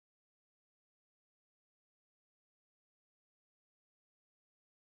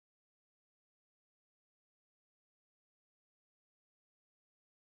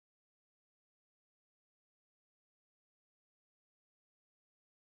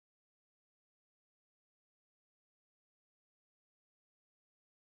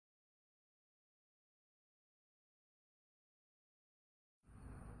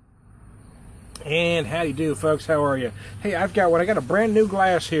And howdy do, folks. How are you? Hey, I got a brand new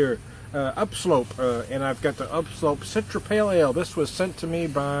glass here, Upslope, and I've got the Upslope Citra Pale Ale. This was sent to me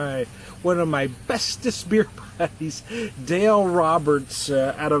by one of my bestest beer buddies, Dale Roberts,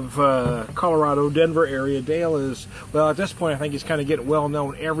 out of Colorado, Denver area. Dale is, well, at this point, I think he's kind of getting well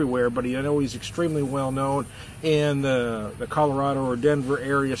known everywhere, but I know he's extremely well known in the Colorado or Denver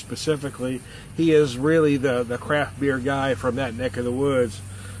area specifically. He is really the craft beer guy from that neck of the woods.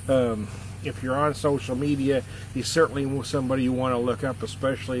 If you're on social media, he's certainly somebody you want to look up,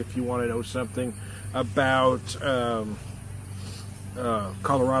 especially if you want to know something about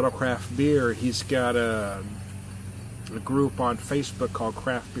Colorado craft beer. He's got a group on Facebook called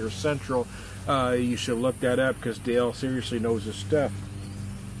Craft Beer Central. You should look that up because Dale seriously knows his stuff.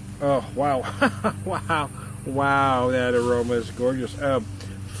 Oh, wow. Wow, that aroma is gorgeous.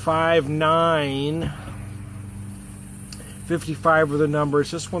 5.9. 55 are the numbers.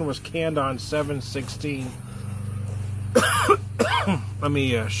 This one was canned on 7/16. Let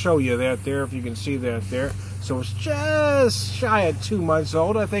me show you that there, if you can see that there. So it's just shy of 2 months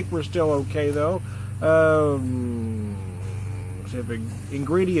old. I think we're still okay though.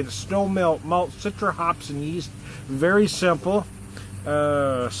 Ingredients: snow melt, malt, citra, hops, and yeast. Very simple.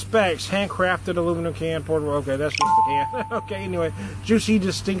 Specs: handcrafted aluminum can, portable. Okay, that's just the can. Okay, anyway, juicy,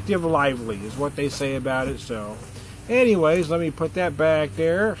 distinctive, lively is what they say about it. So anyways, let me put that back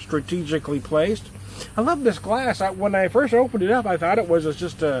there, strategically placed. I love this glass. When I first opened it up, I thought it was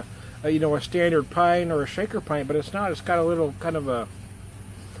just a standard pint or a shaker pint, but it's not. It's got a little kind of a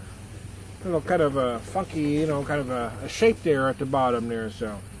funky, kind of a shape there at the bottom there.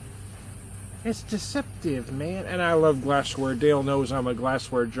 So it's deceptive, man. And I love glassware. Dale knows I'm a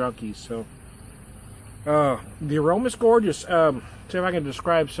glassware junkie. So the aroma's gorgeous. See if I can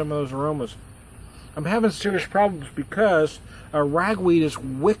describe some of those aromas. I'm having serious problems because ragweed is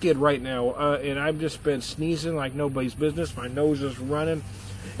wicked right now, and I've just been sneezing like nobody's business. My nose is running.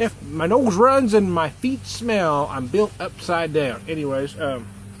 If my nose runs and my feet smell, I'm built upside down. Anyways,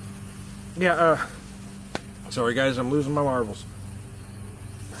 sorry guys, I'm losing my marbles.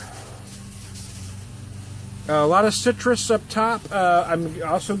 A lot of citrus up top. I'm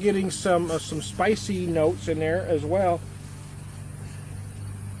also getting some spicy notes in there as well.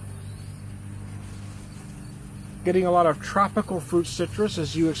 Getting a lot of tropical fruit citrus,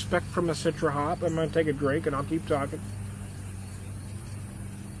 as you expect from a citra hop. I'm going to take a drink and I'll keep talking.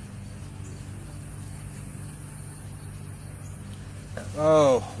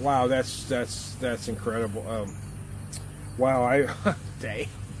 Oh, wow, that's incredible. Wow, dang.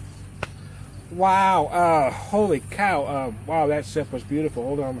 Wow, holy cow. Wow, that sip was beautiful.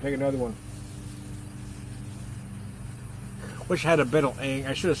 Hold on, I'm going to take another one. Wish I had a better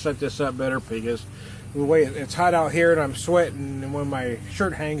angle. I should have set this up better because the way it's hot out here and I'm sweating, and when my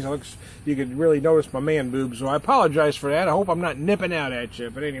shirt hangs, you could really notice my man boobs. So I apologize for that. I hope I'm not nipping out at you.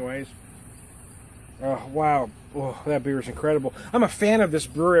 But anyways, wow, that beer is incredible. I'm a fan of this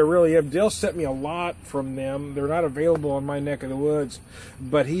brewery. I really am. Dale sent me a lot from them. They're not available in my neck of the woods,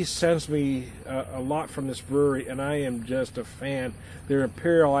 but he sends me a lot from this brewery, and I am just a fan. Their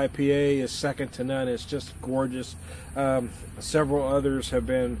Imperial IPA is second to none. It's just gorgeous. Several others have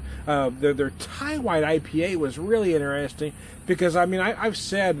been. Their Thai White IPA was really interesting because, I mean, I've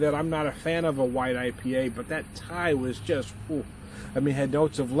said that I'm not a fan of a white IPA, but that Thai was just, ooh, I mean, had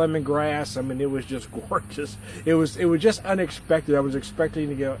notes of lemongrass. I mean, it was just gorgeous. It was just unexpected. I was expecting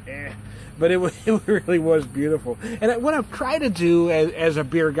to go, but it really was beautiful. And what I've tried to do as a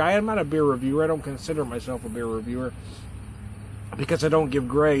beer guy, I'm not a beer reviewer. I don't consider myself a beer reviewer because I don't give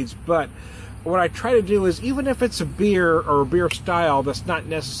grades, but what I try to do is, even if it's a beer or a beer style that's not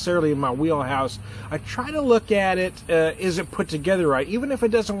necessarily in my wheelhouse, I try to look at it, is it put together right? Even if it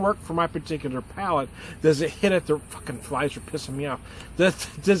doesn't work for my particular palate, does it hit at the, fucking flies are pissing me off,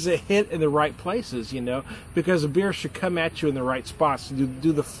 does it hit in the right places, because a beer should come at you in the right spots.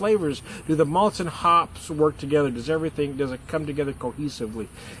 Do the flavors, do the malts and hops work together? Does it come together cohesively?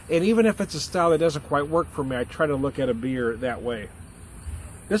 And even if it's a style that doesn't quite work for me, I try to look at a beer that way.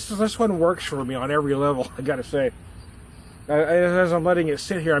 This one works for me on every level, I gotta say. As I'm letting it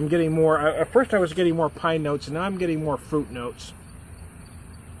sit here, I'm getting more. At first I was getting more pine notes, and now I'm getting more fruit notes.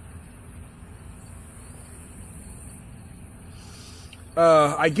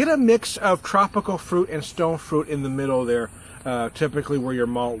 I get a mix of tropical fruit and stone fruit in the middle there, typically where your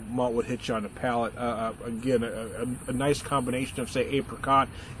malt would hit you on the palate. Again, a nice combination of, say, apricot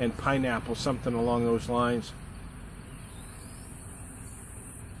and pineapple, something along those lines.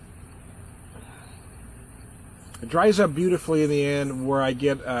 It dries up beautifully in the end, where I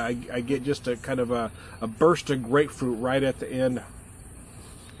get just a kind of a burst of grapefruit right at the end.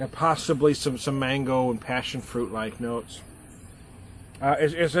 and possibly some mango and passion fruit like notes.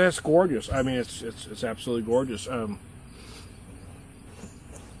 It's gorgeous. I mean, it's absolutely gorgeous.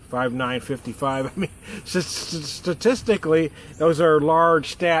 5.955. I mean, statistically, those are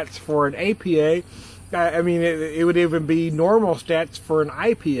large stats for an APA. I mean, it would even be normal stats for an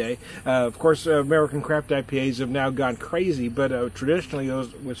IPA. Of course, American craft IPAs have now gone crazy, but traditionally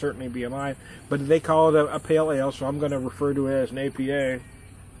those would certainly be in line. But they call it a pale ale, so I'm going to refer to it as an APA.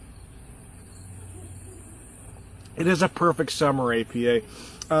 It is a perfect summer APA.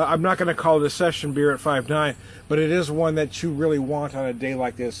 I'm not going to call it a session beer at 5.9, but it is one that you really want on a day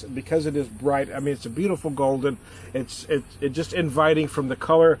like this because it is bright. I mean, it's a beautiful golden. It's just inviting from the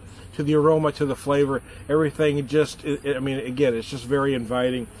color to the aroma to the flavor. Everything I mean, again, it's just very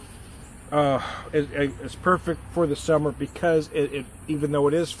inviting. It's perfect for the summer because even though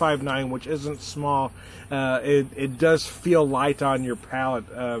it is 5.9, which isn't small, it does feel light on your palate.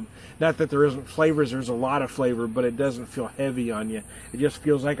 Not that there isn't flavors, there's a lot of flavor, but it doesn't feel heavy on you. It just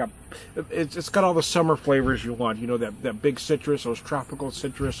feels like it's got all the summer flavors you want. You know, that big citrus, those tropical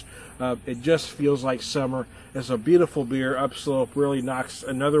citrus. It just feels like summer. It's a beautiful beer. Upslope really knocks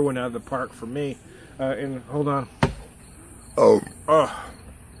another one out of the park for me. And hold on.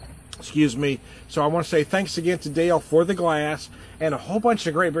 Excuse me. So I want to say thanks again to Dale for the glass and a whole bunch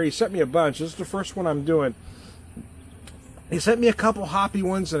of great beer. He sent me a bunch. This is the first one I'm doing. He sent me a couple hoppy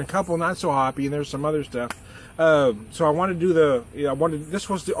ones and a couple not so hoppy, and there's some other stuff. So I want to do this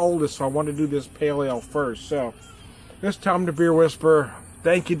was the oldest, so I want to do this pale ale first. So this time the Beer Whisperer.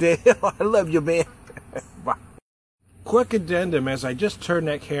 Thank you, Dale. I love you, man. Bye. Quick addendum: as I just turned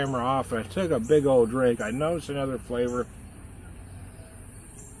that camera off and I took a big old drink, I noticed another flavor.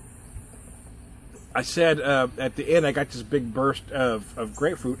 I said at the end I got this big burst of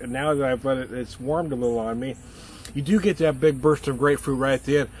grapefruit, and now that I've let it's warmed a little on me. You do get that big burst of grapefruit right at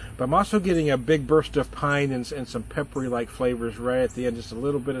the end, but I'm also getting a big burst of pine and some peppery-like flavors right at the end, just a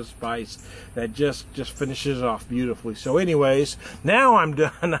little bit of spice that just finishes off beautifully. So anyways, now I'm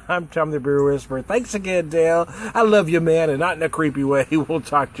done. I'm Tom the Beer Whisperer. Thanks again, Dale. I love you, man, and not in a creepy way. We'll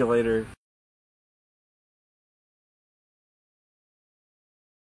talk to you later.